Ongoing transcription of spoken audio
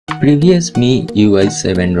Previous MiUI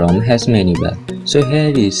 7 ROM has many bugs, so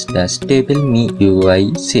here is the stable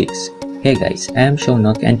MiUI 6. Hey guys, I am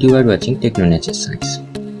Sounak and you are watching Technology Science.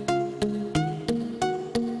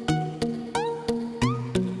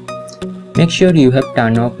 Make sure you have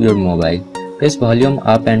turned off your mobile. Press volume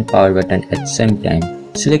up and power button at the same time.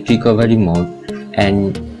 Select recovery mode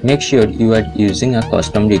and make sure you are using a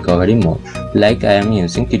custom recovery mode like I am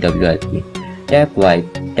using TWRP. Tap wipe,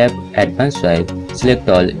 tap advanced swipe, select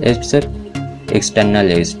all except external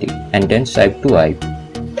SD and then swipe to wipe.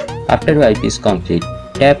 After wipe is complete,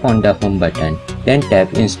 tap on the home button, then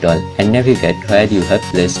tap install and navigate where you have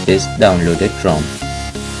placed this downloaded ROM.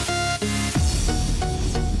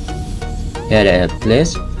 Here I have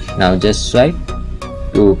placed, now just swipe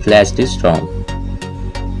to flash this ROM.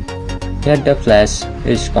 Here the flash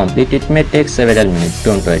is complete, it may take several minutes,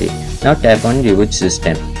 don't worry. Now tap on reboot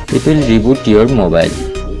system, it will reboot your mobile.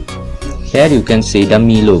 Here you can see the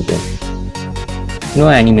Mi logo. No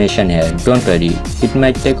animation here, don't worry, it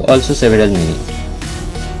might take also several minutes.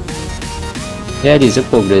 Here is a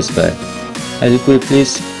progress bar, I will quickly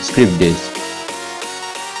skip this.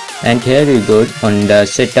 And here we go on the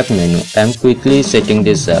setup menu, I am quickly setting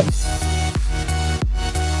this up.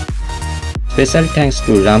 Special thanks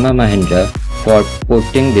to Rama Mahendra for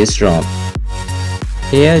porting this ROM.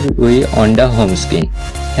 Here we on the home screen.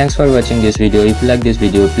 Thanks for watching this video. If you like this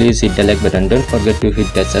video, please hit the like button. Don't forget to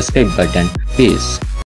hit the subscribe button. Peace.